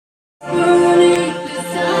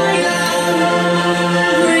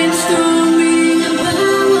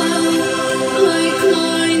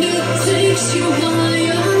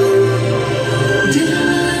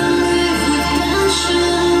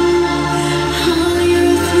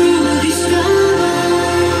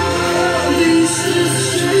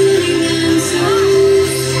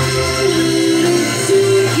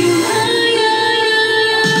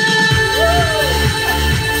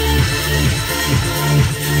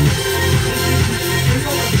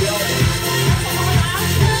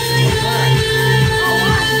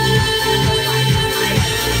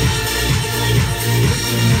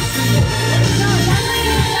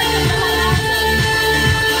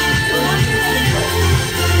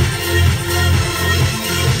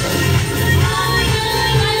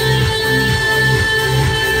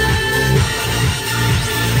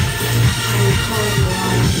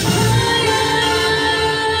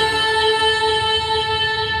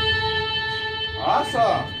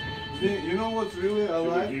Sasa, you know what really I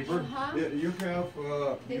like? Should we keep her? Yeah, you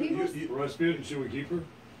have. Rasputin, should we keep her?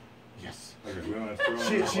 Yes. Okay, we don't have to throw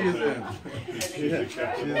her She's in. Yeah,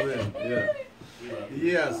 she's in. Yeah.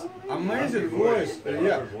 Yes, amazing voice.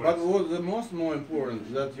 Yeah, but what the more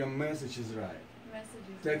important that your message is right.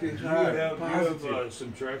 Taking You her have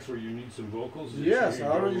some tracks where you need some vocals? Yes, I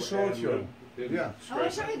already showed you. Yeah. I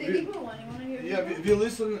want to show you the Hebrew one. You want to hear it? Yeah, we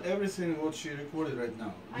listen everything what she recorded right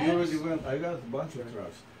now. We already went. I got a bunch of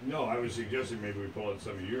tracks. No, I was suggesting maybe we pull out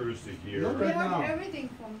some of yours to hear. No, We right heard now. everything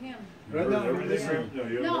from him. Right now, everything. everything. No, you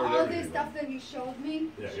haven't No, heard all everything. this stuff that he showed me.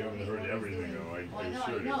 Yeah, you haven't heard everything though. I know,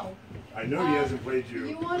 I I know. I know he hasn't played you.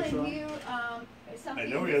 You want to hear something I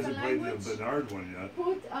know he in hasn't different played language? the Bernard one yet.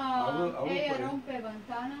 Put I will play. Ella Rompe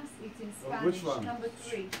Ventanas. It's in Spanish. Which one? Number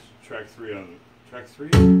 3. Track 3 on track 3.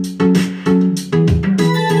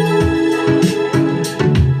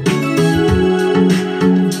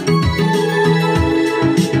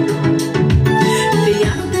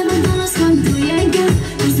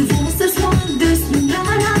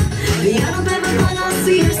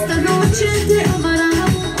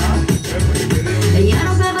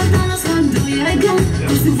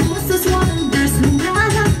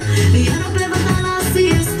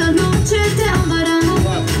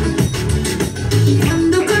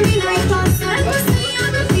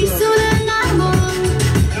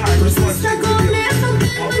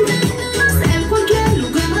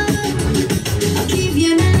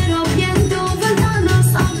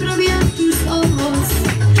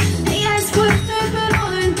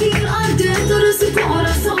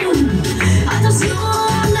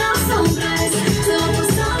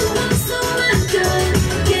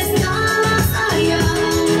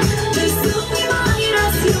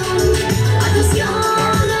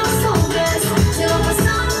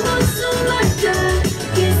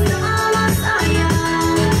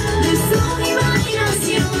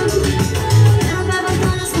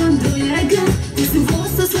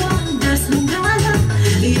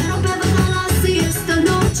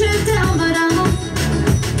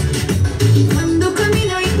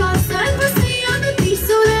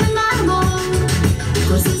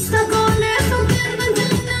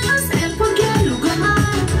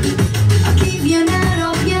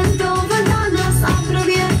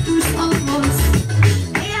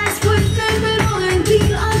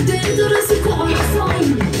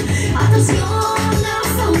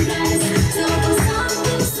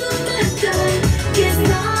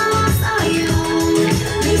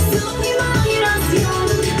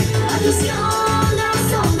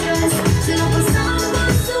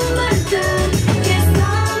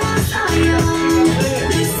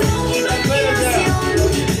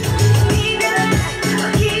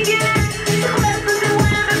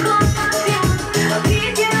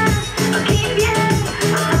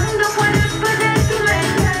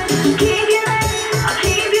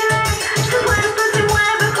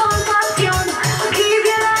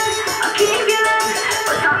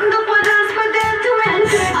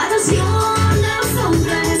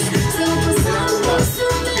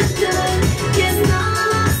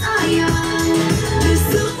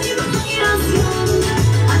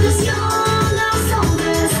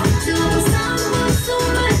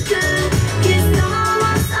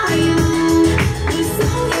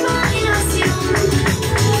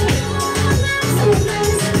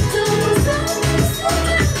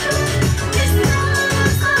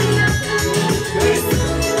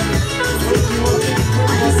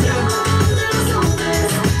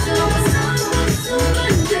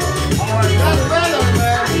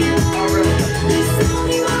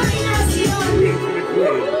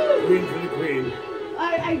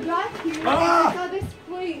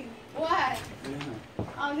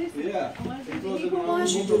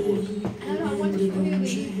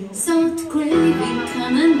 Salt craving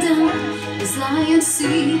coming down this lion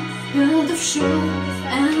sea, world of shore,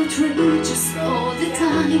 outrageous all the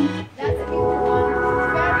time. That's a Hebrew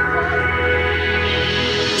one.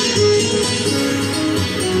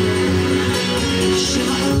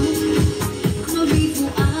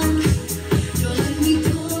 Very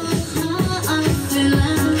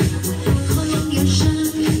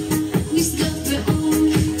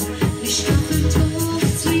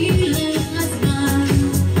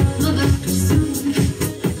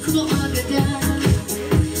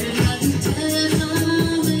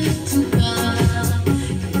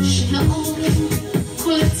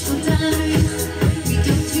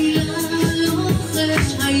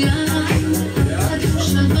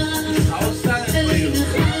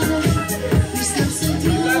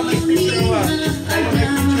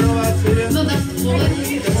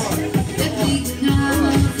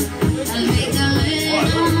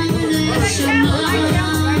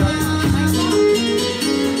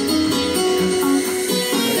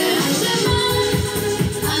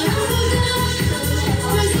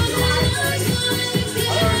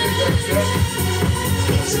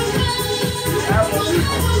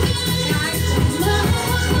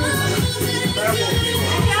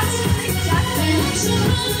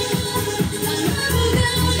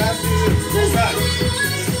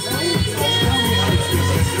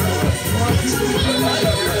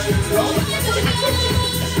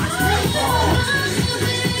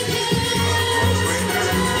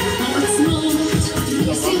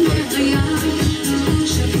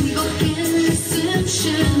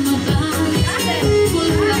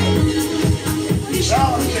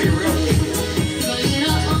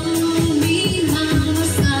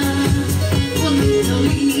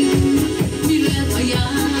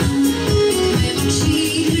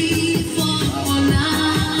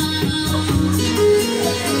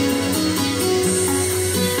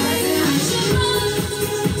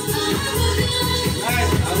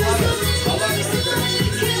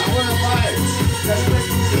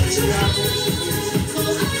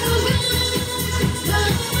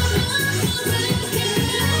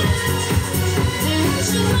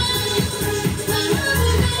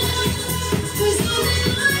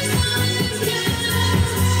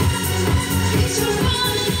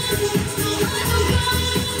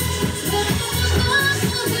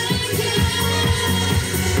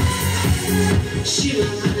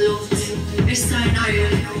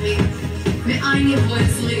אלוהי, מאין יבוא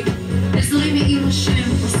עזרי, עזרי מעם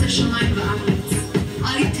השם עושה שמיים וארץ.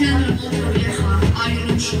 אל יתן למות רגליך, אל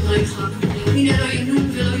ינום שומריך, הנה לא ינום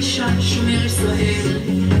ולא יישן שומר ישראל.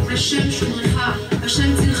 השם שומרך,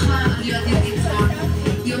 השם צילך על יד ידידך,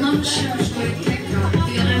 יומם השמש לא יככה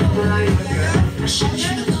וירח בלילה. השם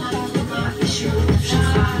ישמרך לכבודך ישמור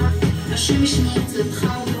נפשך, השם ישמור צאתך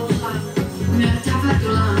ובואך מעתה ועד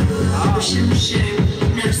עולם, בשם השם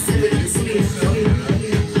נעשה ונצליח. אמן.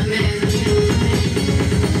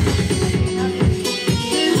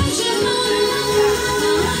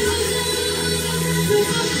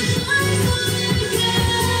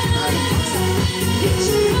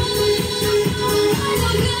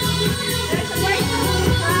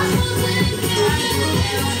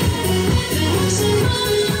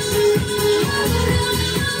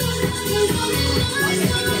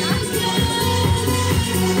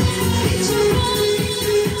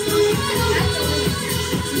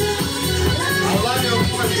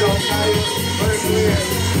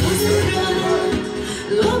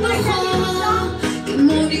 לא ברכה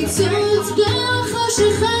כמו ניצוץ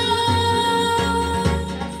בחשיכה.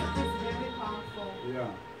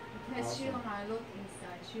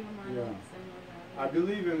 I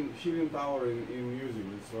believe in healing power in music.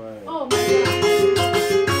 That's why. Oh my God!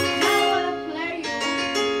 Now I wanna play you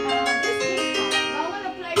this guitar. Now I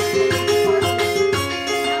wanna play you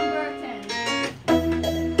number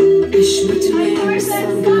 10. השמט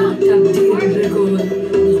מהמסעדה תבדיל בגול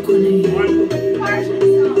נרקוני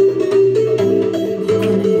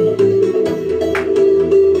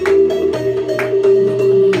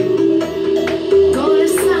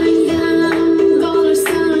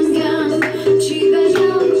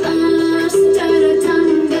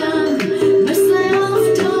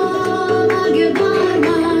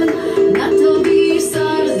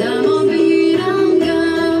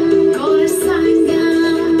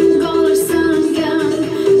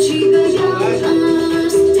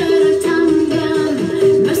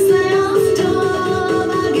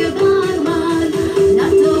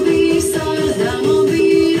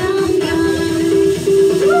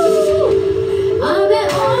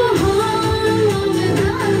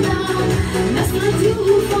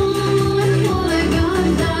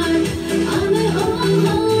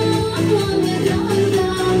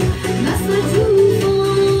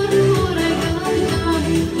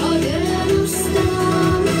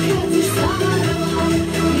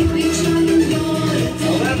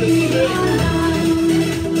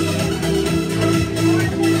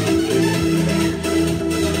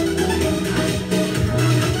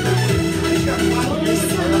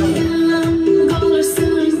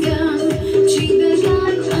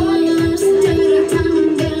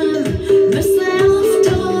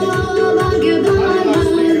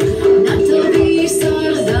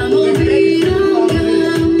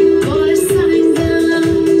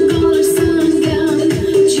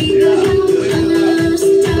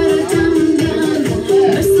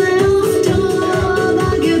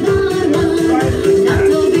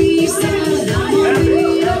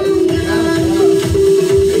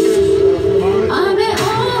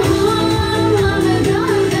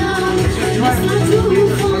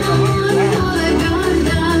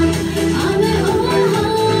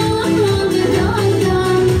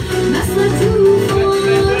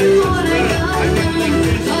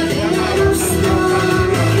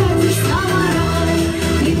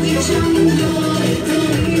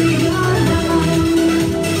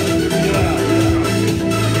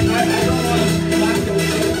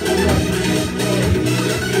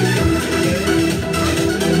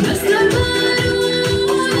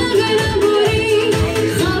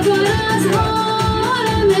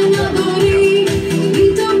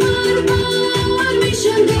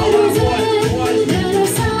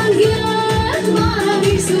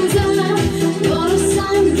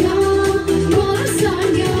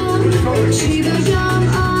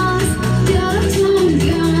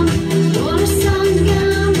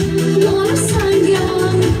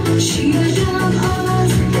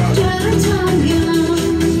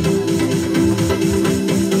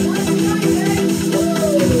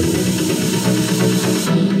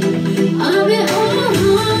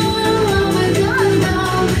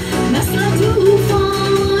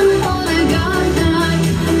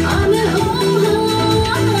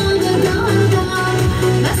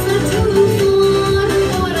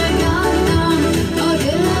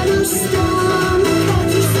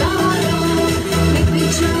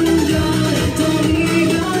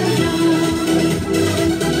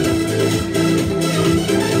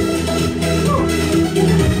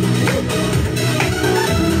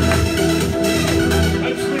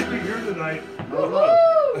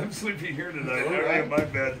I'm sleepy here tonight. I am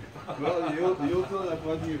Well, you tell us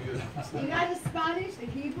what you use. You got the Spanish, the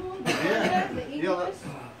Hebrew, the Yeah. Arabic, the English.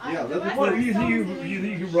 Yeah, the let me- rest What, of you the think songs you in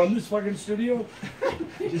think you can run this fucking studio?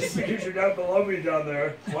 Just because you're down below me down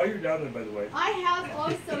there. While you're down there, by the way. I have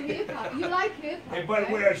also hip hop. You like hip hop? Hey, by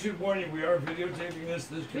the way, right? I should warn you, we are videotaping this.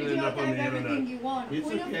 This could end up on the Videotape everything internet. you want. It's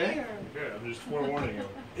Put 'em okay. here. Yeah, I'm just forewarning you.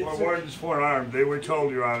 It's Forewarned is forearmed. They were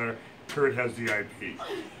told, Your Honor, Kurt has the IP.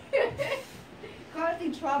 Got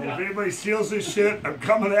in trouble. And if anybody steals this shit, I'm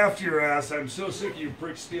coming after your ass. I'm so sick of you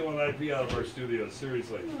pricks stealing IP out of our studios.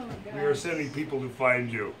 Seriously. Oh, We are sending people to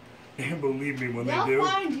find you. And believe me, when They'll they do,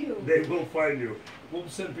 find you. they will find you. We'll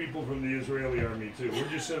send people from the Israeli army too. We're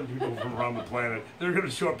just sending people from around the planet. They're going to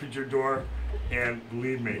show up at your door, and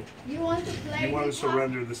believe me, You want to play you want to hip hop?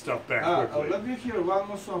 surrender the stuff back quickly. Let me hear one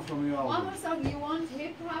more song from you. One more song. You want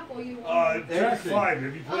hip hop or you want? Track Everything. 5.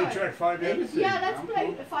 Have you played Alright. track 5 yet? Everything. Yeah, let's I'm play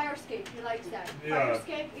cool. Firescape. He likes that. Yeah.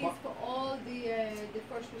 Firescape is for all the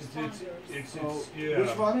first responders. Yeah.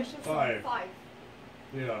 Which one? Special 5. song 5.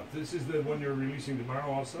 Yeah. This is the one you're releasing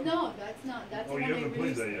tomorrow also? No, that's not. That's Oh, the you one I haven't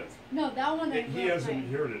played that released. yet. No, that one I He will hasn't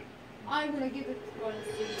play. heard it. I'm gonna give it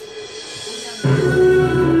one.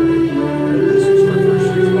 This is for first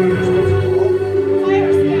responders. What's it called?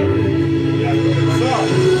 Firescape. Yeah, go ahead. So,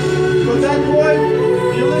 for that point,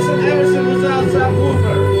 you listen everything without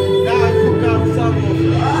subwoofer. Now I hook up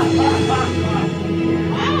subwoofer. Wow.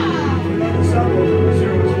 Put it on the subwoofer.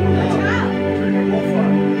 Serious. Turn your wolf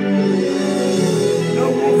on. No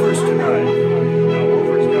woofers tonight. No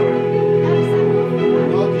woofers coming.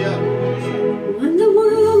 Not yet. When the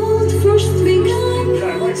world first began, Yeah,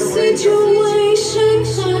 I like the way it goes. situations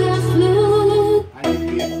have flowed. I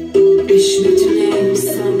need beat. בשביל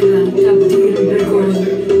סגה תבדיל בגול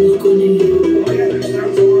וקונים. Oh yeah, this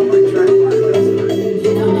sounds a lot like track 5.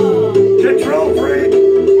 Get drill free.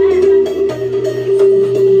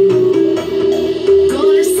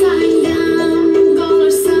 כל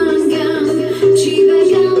סנגם, צ'י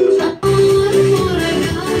וגם אור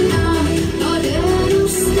מורגנה, עודנו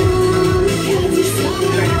סתם כתיסה,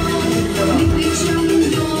 מפיצ'ם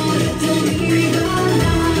דור תמיד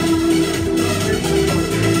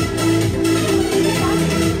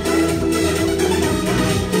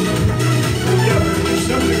Yeah, there's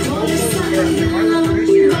something כל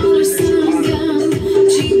called סנגם,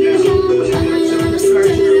 צ'י וגם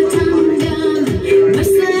אסתרתם,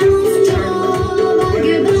 בסרוף טוב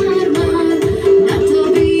הגברמן, נתו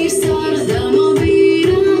ביסר דמו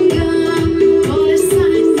בירנגם, כל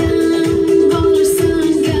סנגם,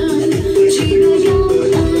 צ'י וגם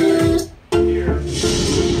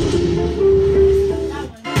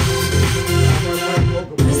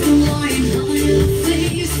As the lion on your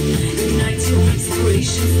face, ignite your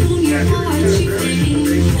inspiration from your heart, she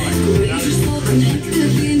thinks. Courageous, so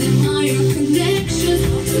connected in the higher connections,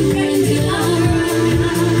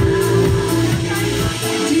 surrender.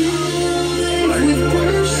 Live with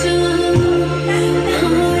passion,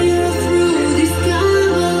 higher through the sky.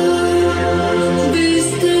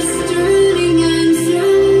 Vistas turning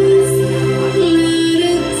answers, let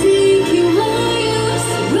it take you higher.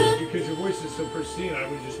 Surrender. because your voice is so pristine, I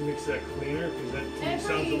would just mix that cleaner because that to me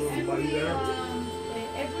sounds a little muddy there.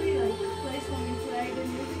 Every place when you play the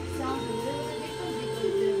music sounds a little bit different because the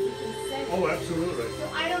different settings. Oh, absolutely. So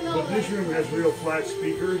I don't know. But this like- room has real flat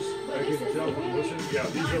speakers. But I this can is tell from really listening. Yeah,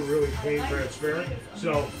 these are really clean, transparent.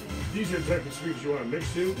 So these are the type of speakers you want to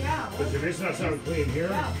mix to. Yeah. But if it's not sounding clean here,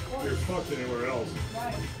 Yeah, of course. you're fucked anywhere else.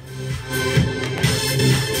 Right.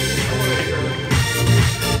 I want to hear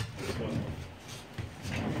this one.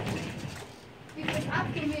 Because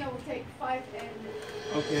after me, I will take 5 and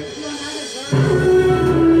Okay. do another version.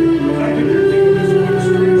 I can hear this one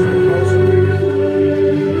string from most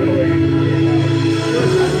of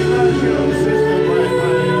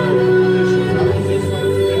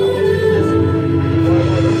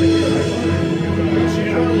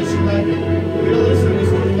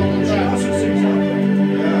She also sings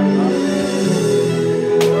opera.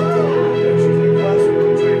 She's a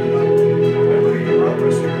classical trained. Everybody hear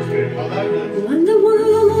opera singers, baby. When the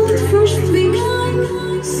world first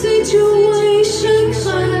began, situation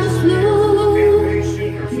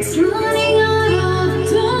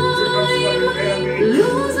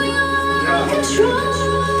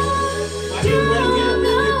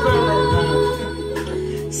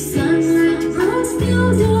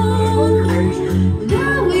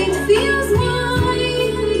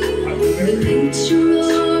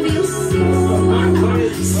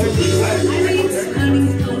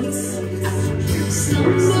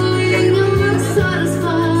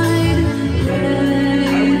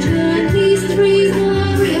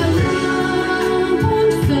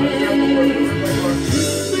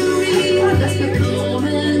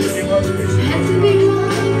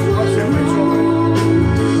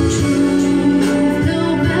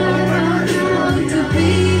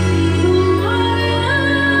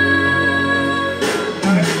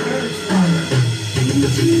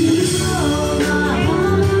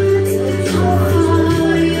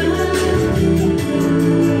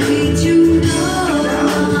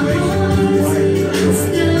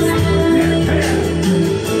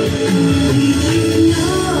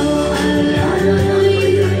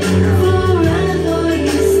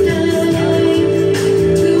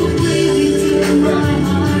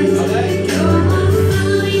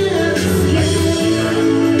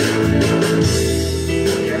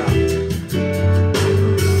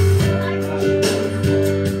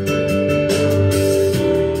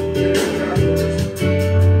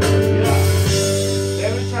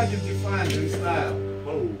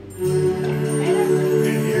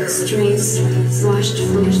Streams washed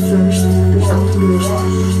from thirst without mercy,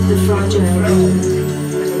 the fragile gold.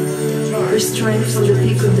 Restrained from the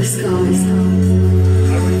peak of the sky,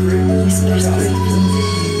 whispers breaking,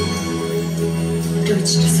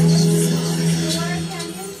 touched someone's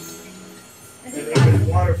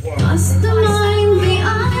heart. Must the mind be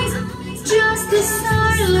eyes, just a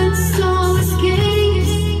silent soul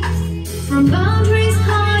escapes from boundaries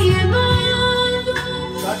high above.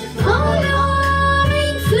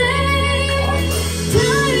 Alarming flame,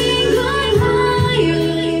 turning on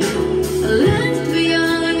higher, left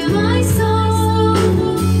behind my soul.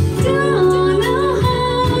 Don't know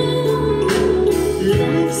how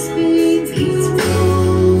life speeds its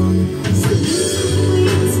own,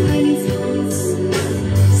 sweet faithfuls,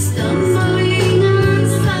 stumbling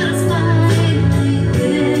unsatisfied.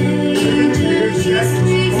 Dangerous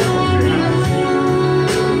mysteries are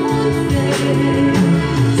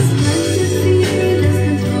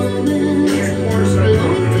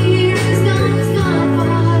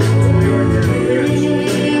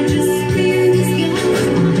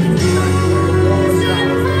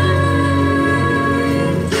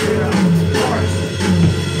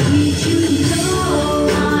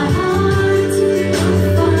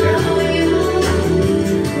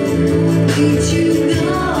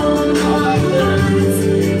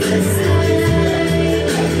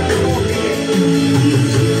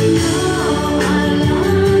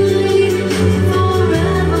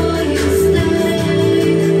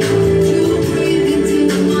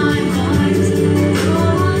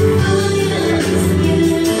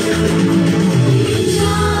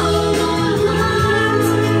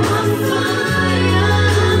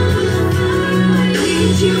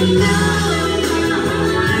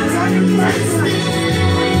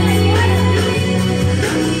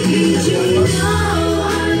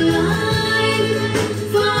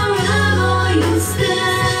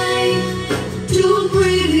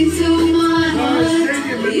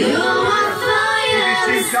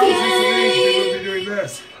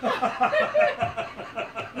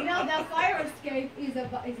You know, the fire escape is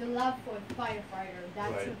a love for firefighter.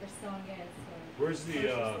 That's Right. what the song is. So. Where's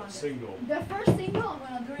the single? The first single, I'm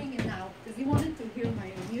gonna doing it now because you wanted to hear my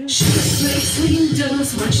music. She breaks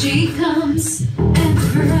windows when she comes, and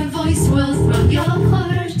her voice will throw your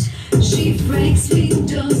heart. She breaks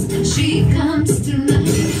windows and she comes tonight.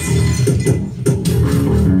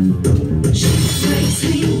 She breaks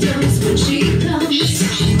windows when she comes,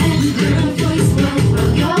 and her voice will throw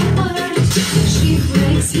your heart. She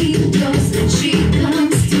breaks windows and she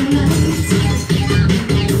comes tonight.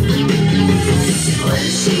 When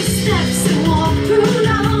she steps and walks through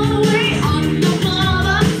the hallway on the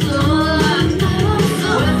lava floor,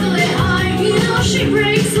 with the high heel she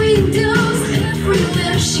breaks windows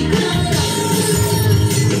everywhere she goes.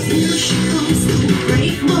 Here she comes to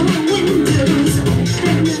break more windows.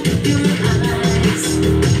 Open up your eyes.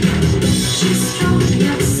 She's strong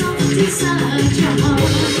yet soft inside your heart.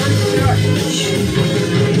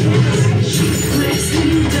 She breaks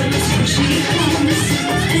windows when she comes,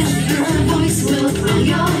 and her voice will throw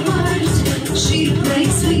your heart. She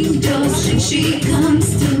breaks windows and she comes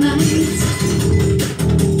tonight.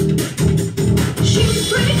 She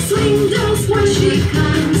breaks windows when she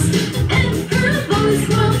comes, and her voice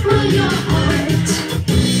will throw your heart.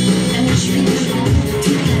 And she won't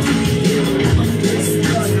to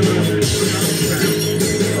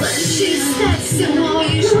when she steps in all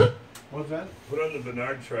you. What's that? Put on the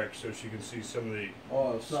Bernard track so she can see some of the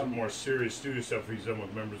some more serious studio stuff he's done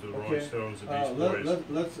with members of the Rolling Stones and Beach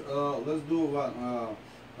Boys. Let's do one.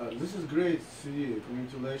 This is great CD.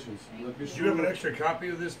 Congratulations. Do you have an extra copy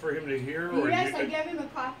of this for him to hear? Or Yes, you, I gave him a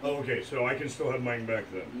copy. Oh, okay, so I can still have mine back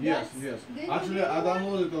then. Yes, Yes. yes. Did you Actually, give I me one?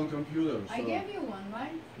 downloaded it on computer. So. I gave you one,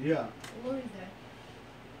 right? Yeah. Where is that?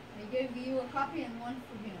 I gave you a copy and one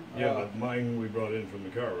for him. Yeah, but mine we brought in from the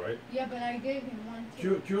car, right? Yeah, but I gave him one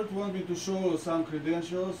too. Kurt wanted me to show some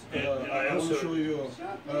credentials. And I I want also- to show you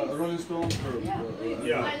Sure, please. Rolling Stones. Yeah, please.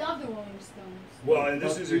 Yeah. I love the Rolling Stones. Well, and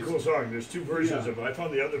this But is a cool song. There's two versions Yeah. of it. I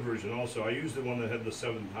found the other version also. I used the one that had the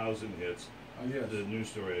 7,000 hits. Yes. The news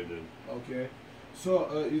story I did. Okay. So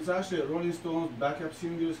it's actually Rolling Stones backup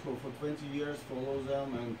singers who for 20 years follow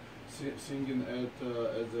them and singing at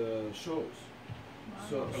the shows.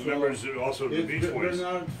 So, Members also the it's Beach Boys.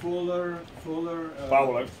 Bernard Fowler,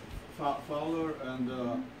 Fowler. Fowler,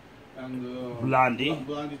 and Blondie.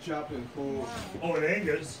 Blondie Chaplin, who Oh, and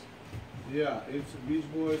Angus. yeah, it's Beach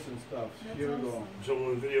Boys and stuff. That's Here we go. awesome. So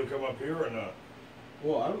will the video come up here or not?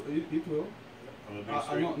 Oh, it will. On the big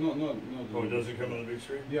screen? No. Oh, does it come on the big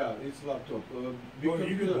screen? Yeah, it's laptop. Oh, you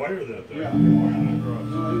can wire that though. Yeah. You can wire that across.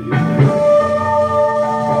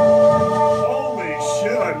 No,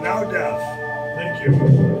 Thank you.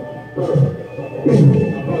 I'll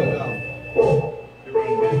put it down. You're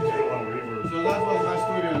running a lot of reverb. So that was my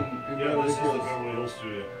studio in Yeah, Beverly this is the Hills. Beverly Hills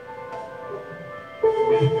studio.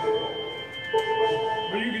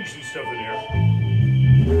 But you can shoot stuff in here.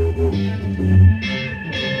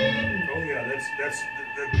 Oh yeah, that's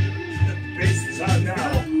the bass is hot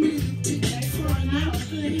now.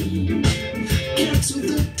 Cancel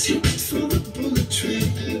the ticket for the bullet train.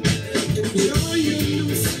 Enjoy your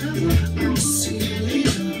new family. I'll see you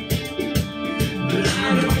later. But I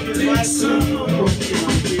don't think so.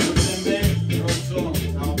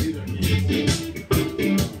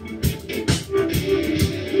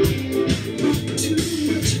 Too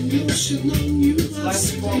much emotion on you. I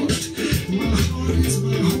spent. My heart is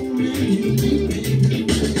my home and you leave me.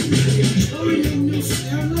 Enjoy your new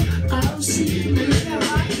family. I'll see you later.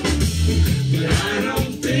 But I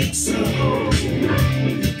don't think so.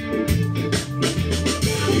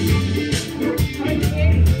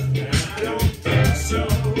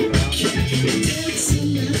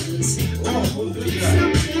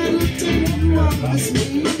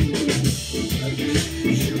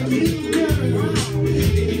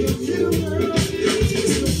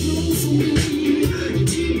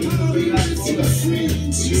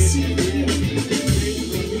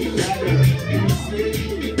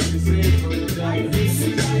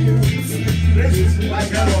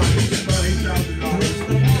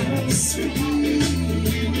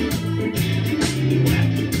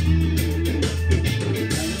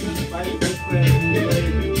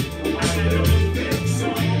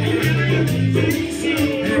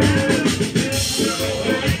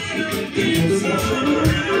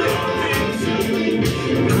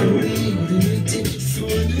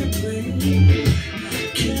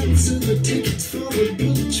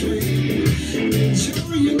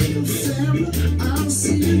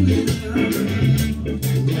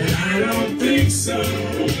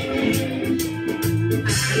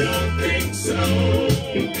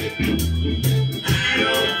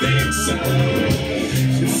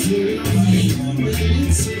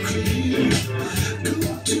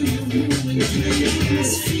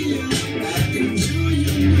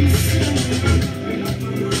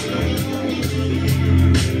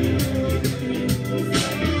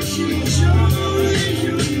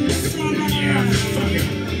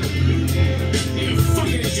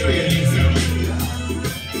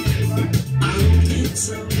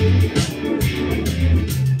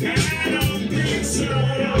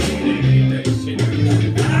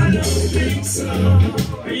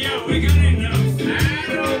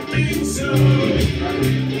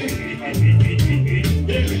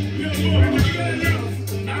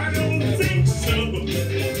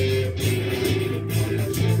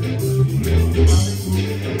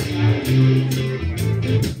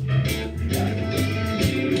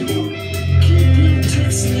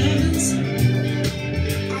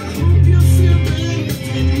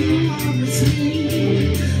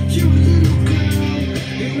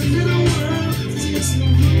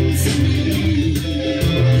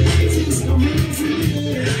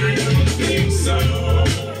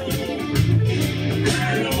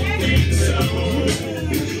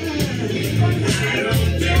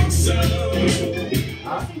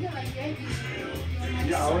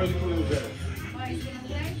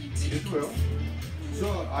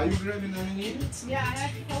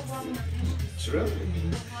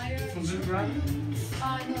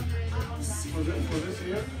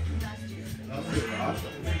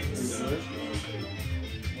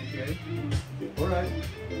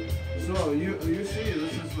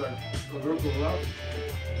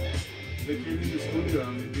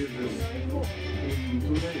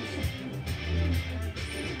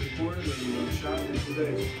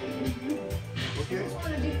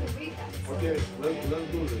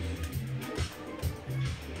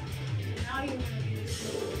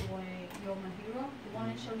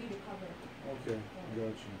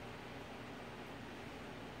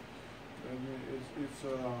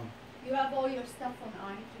 You have all your stuff on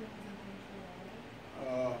iTunes and things like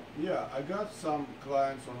that? Yeah, I got some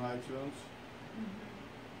clients on iTunes.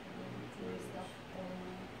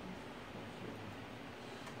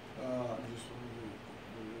 Just want to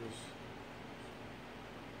do this.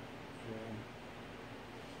 Okay.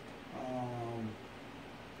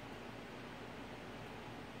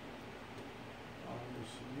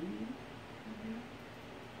 Obviously.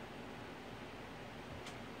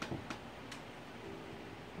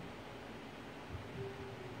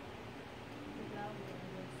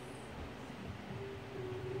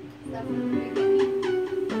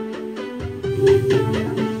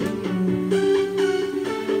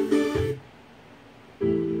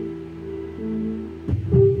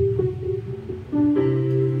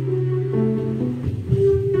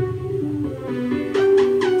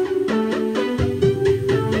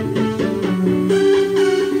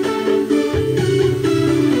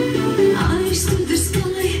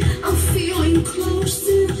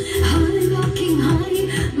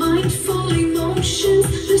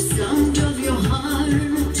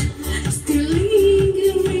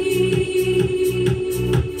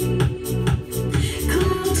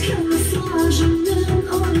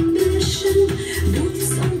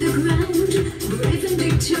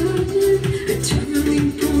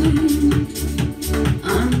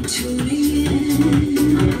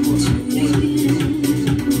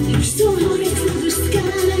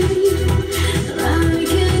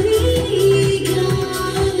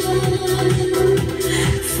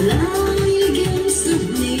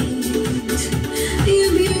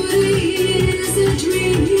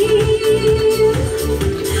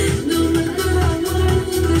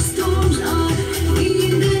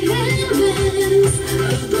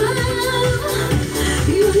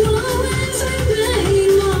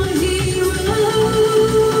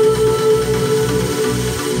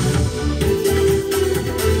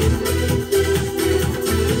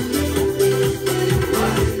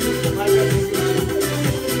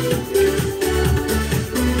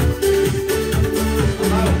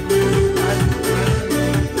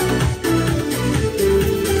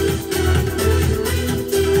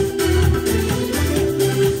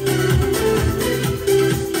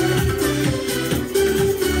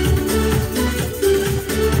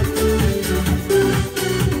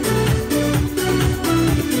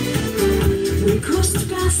 crossed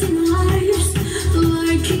passing lives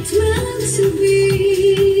like it meant to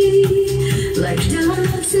be, like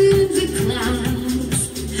dots in the clouds.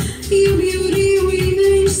 Your beauty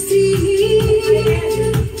remains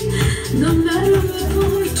deep. No matter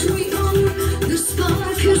apart we are, the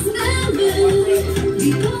spark has never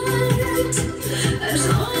departed. Has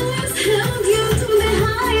always held you to the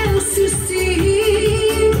highest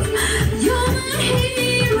esteem. You're my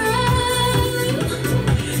hero.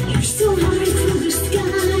 You're so high through the sky,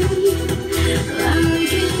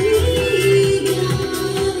 like an eagle.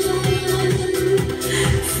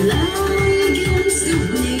 Fly against the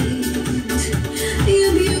wind.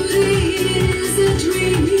 Your beauty is a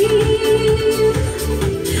dream.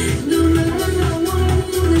 No matter how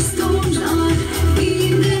wild the storms are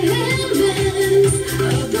in the heavens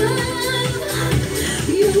above,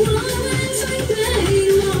 you always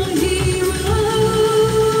remain my hero.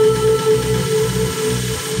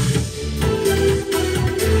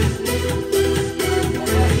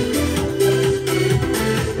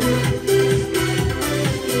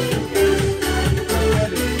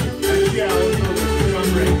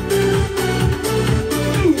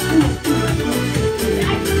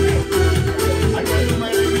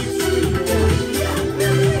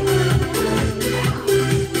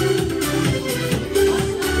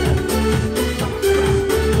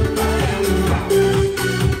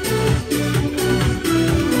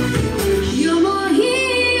 You're my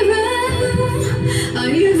hero. Are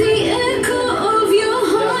you the echo of your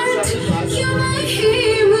heart? You're my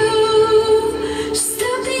hero.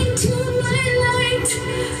 Step into my light.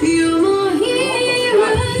 You're my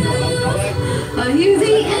hero. Are you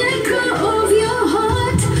the echo of your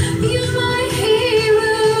heart? You're my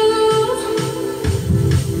hero.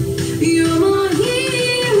 You're my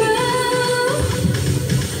hero.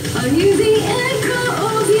 Are you the echo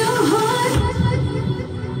of your heart?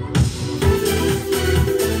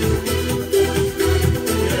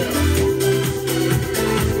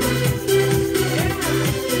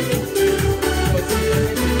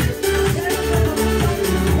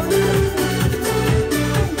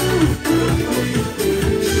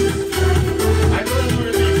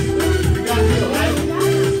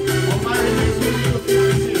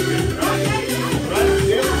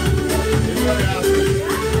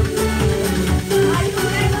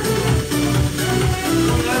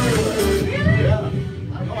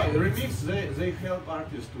 They help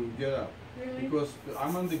artists to get up. Really? Because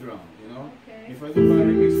I'm underground, you know. Okay. If I do my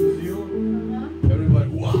remix with you, everybody,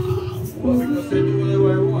 wow, because I do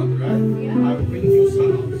whatever I want, right? Yeah. I bring new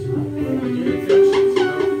sound.